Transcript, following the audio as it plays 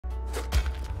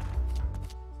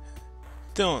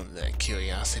Don't let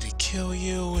curiosity kill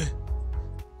you.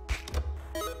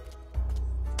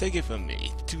 Take it from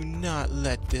me. Do not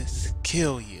let this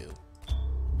kill you.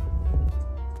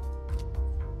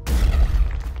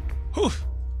 Whew.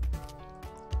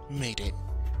 Made it.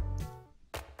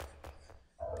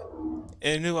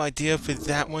 And a new idea for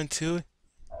that one too.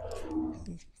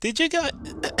 Did you guys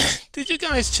did you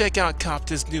guys check out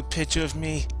Copter's new picture of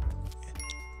me?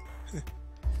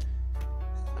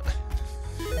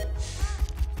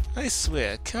 I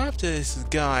swear, Copter is the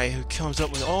guy who comes up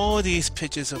with all these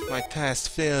pictures of my past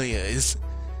failures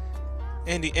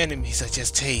and the enemies I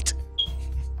just hate.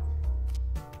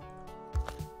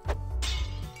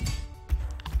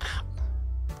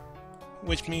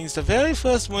 Which means the very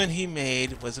first one he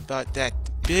made was about that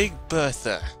Big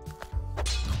Bertha.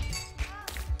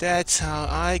 That's how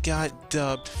I got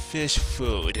dubbed Fish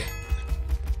Food.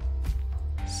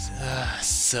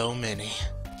 So many.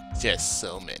 Just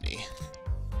so many.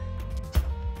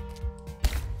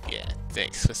 Yeah,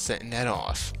 thanks for setting that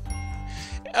off.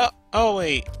 Oh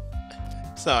wait.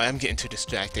 Sorry, I'm getting too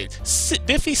distracted.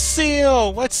 Biffy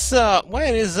Seal! What's up? What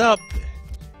is up?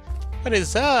 What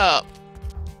is up?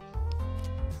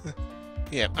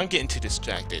 Yeah, I'm getting too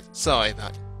distracted. Sorry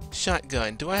about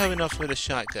shotgun. Do I have enough for the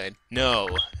shotgun? No.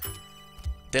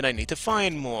 Then I need to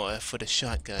find more for the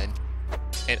shotgun.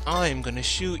 And I'm gonna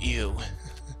shoot you.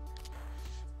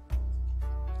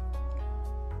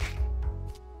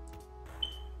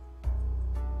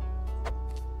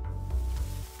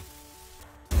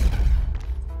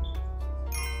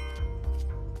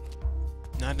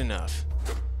 Not enough.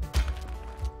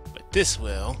 But this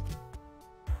will.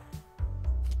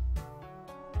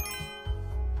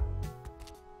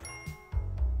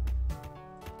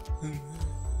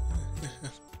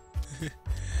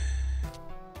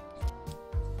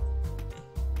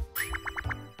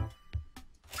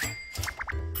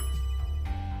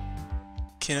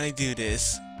 Can I do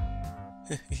this?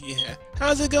 Yeah.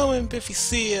 How's it going, Biffy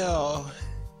Seal?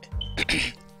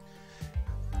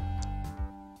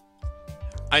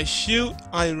 I shoot,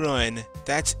 I run.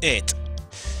 That's it.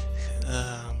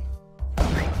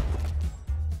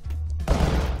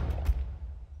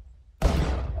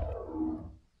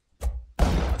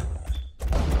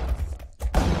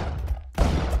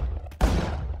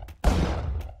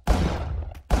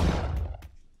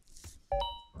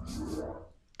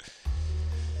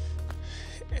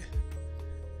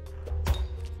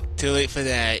 Too late for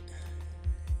that.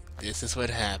 This is what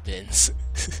happens.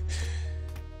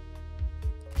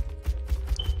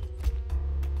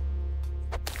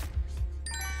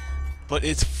 But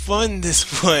it's fun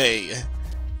this way.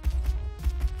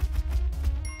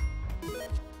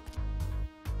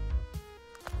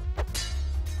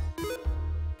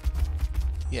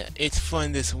 Yeah, it's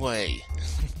fun this way.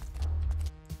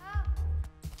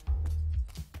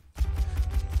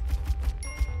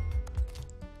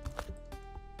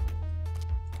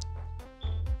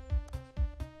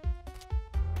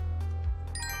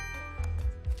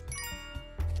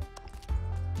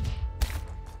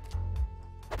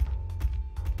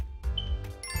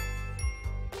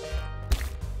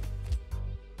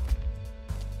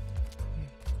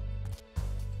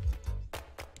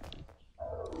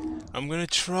 I'm gonna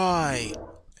try.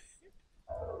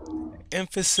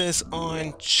 Emphasis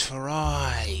on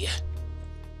try.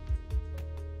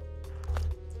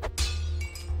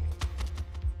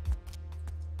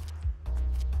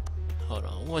 Hold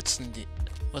on, what's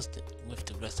with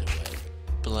the rest of it?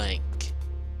 Blank.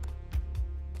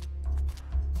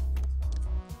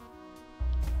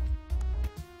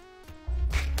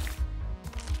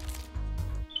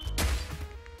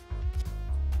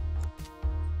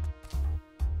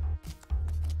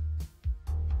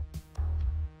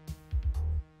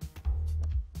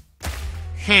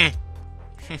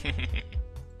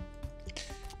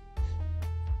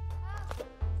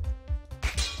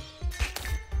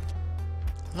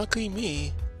 Lucky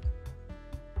me.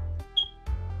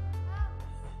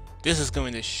 This is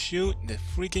going to shoot the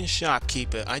freaking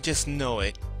shopkeeper. I just know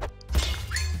it.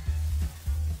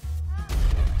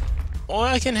 Or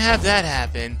I can have that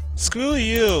happen. Screw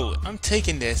you. I'm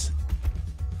taking this.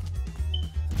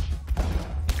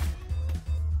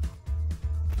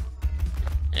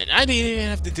 And I didn't even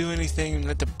have to do anything and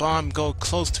let the bomb go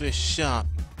close to his shop.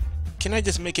 Can I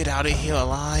just make it out of here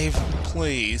alive?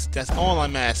 Please, that's all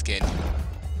I'm asking.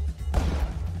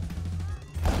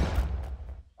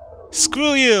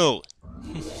 Screw you!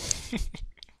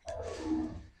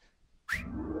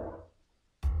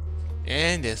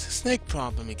 And there's a snake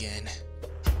problem again.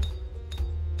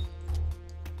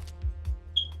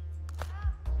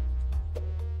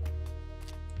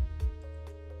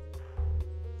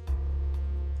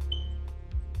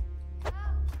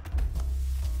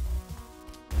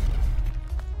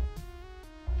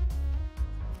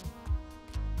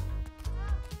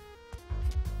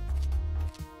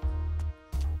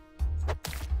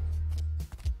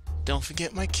 Don't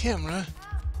forget my camera.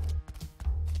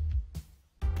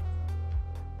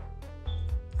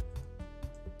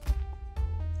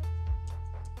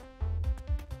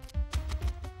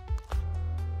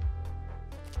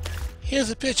 Here's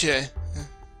a picture.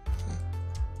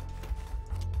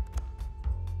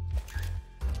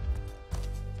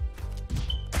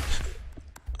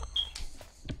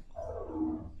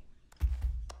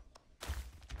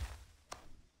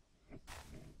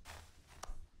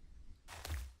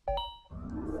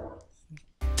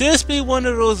 This be one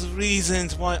of those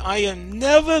reasons why I am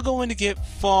never going to get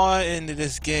far into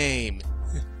this game.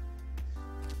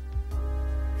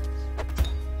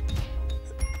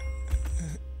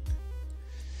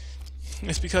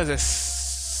 It's because of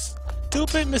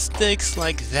stupid mistakes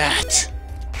like that.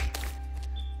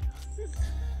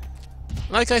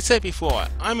 Like I said before,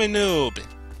 I'm a noob.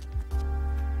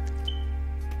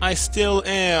 I still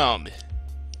am.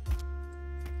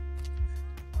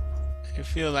 I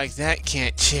feel like that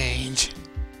can't change.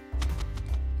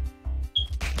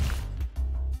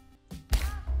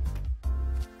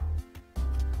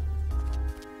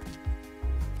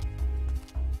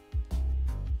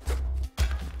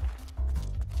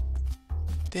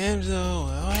 Damsel,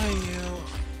 where are you?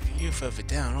 You're further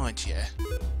down, aren't you?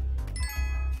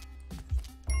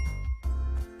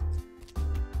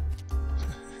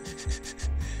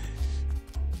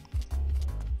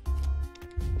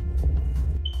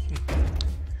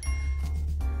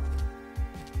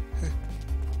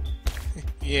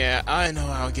 Yeah, I know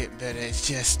I'll get better, it's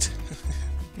just...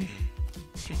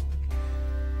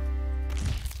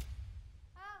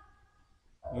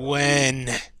 When?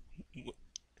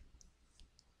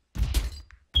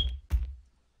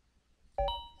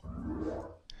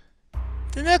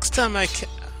 The next time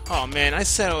oh man, I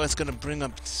said I was gonna bring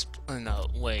up... Oh, no,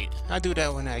 wait. I do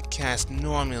that when I cast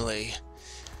normally.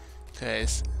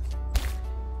 Cause...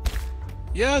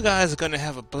 you guys are gonna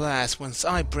have a blast once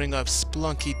I bring up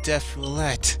Splunky Death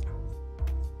Roulette.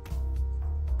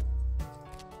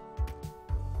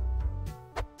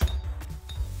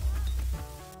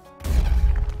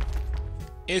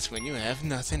 It's when you have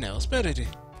nothing else better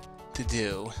to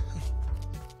do.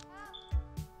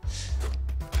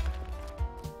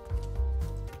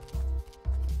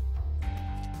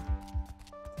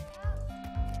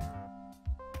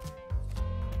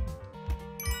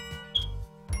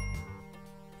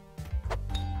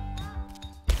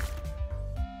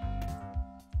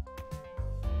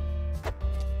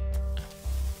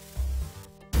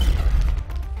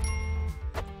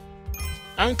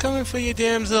 I'm coming for you,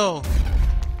 damsel!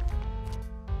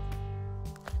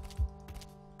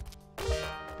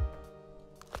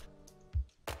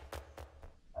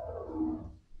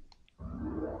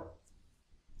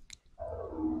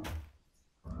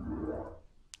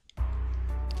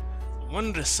 One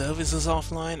of the servers is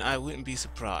offline, I wouldn't be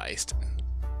surprised.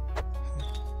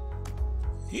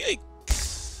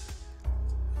 Yikes!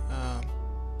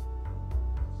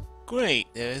 Great,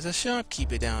 there's a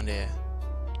shopkeeper down there.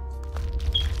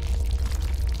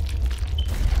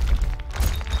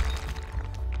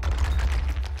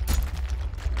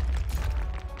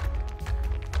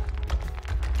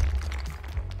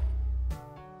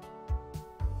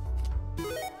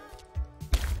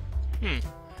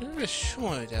 I'm not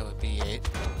sure that would be it.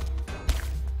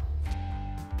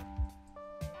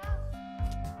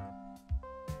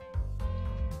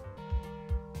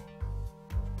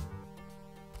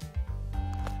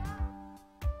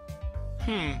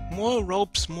 More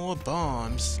ropes, more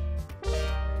bombs.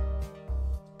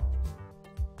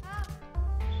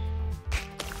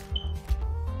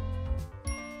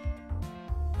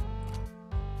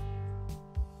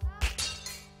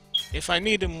 If I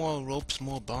needed more ropes,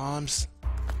 more bombs,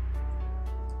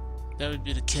 that would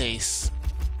be the case.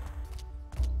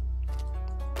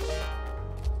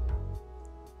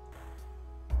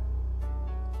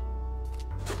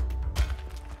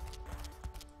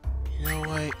 You know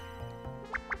what?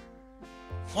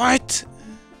 What?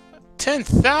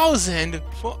 10,000?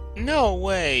 No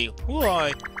way.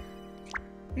 What?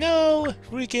 No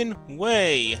freaking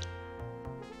way.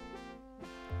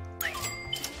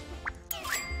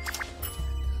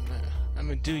 I'm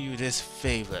gonna do you this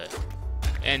favor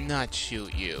and not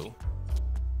shoot you.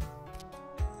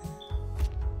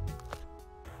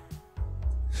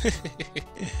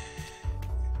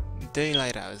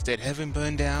 Daylight hours. Did heaven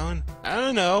burn down? I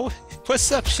don't know.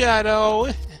 What's up, Shadow?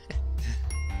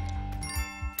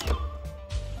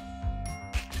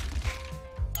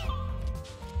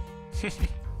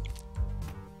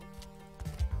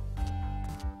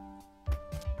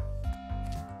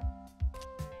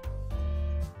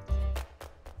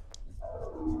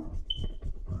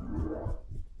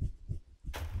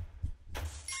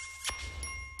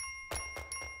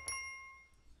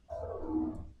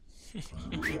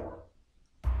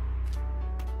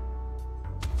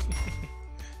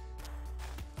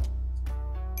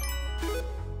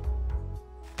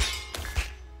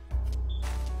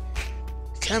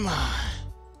 Come on.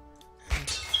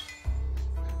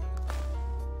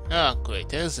 Oh, great.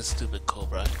 There's a stupid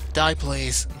cobra. Die,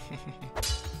 please.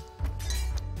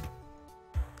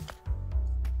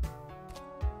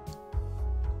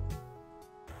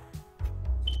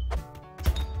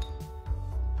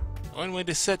 One way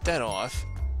to set that off.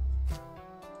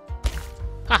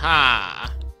 Haha!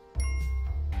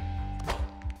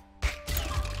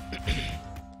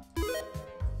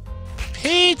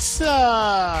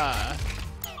 Pizza!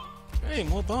 Hey,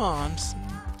 more bombs.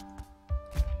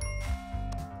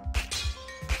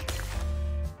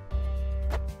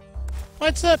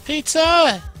 What's up,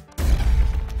 pizza?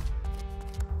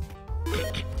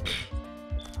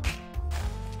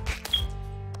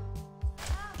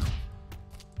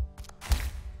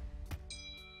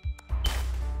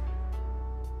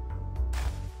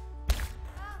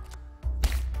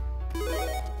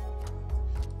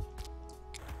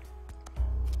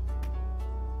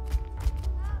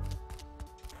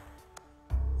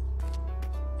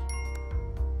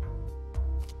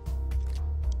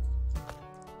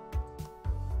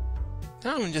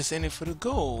 I'm just in it for the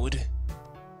gold.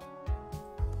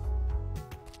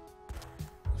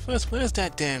 First, where's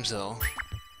that damsel?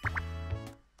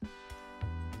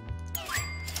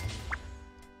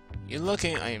 You're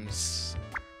looking,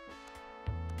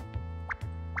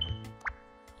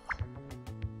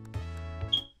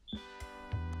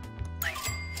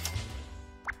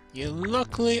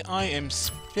 luckily I am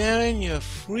sparing your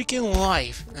freaking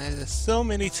life, as so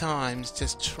many times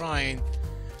just trying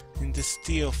to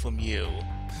steal from you.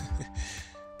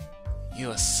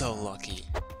 You are so lucky.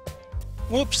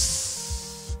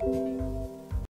 Whoops!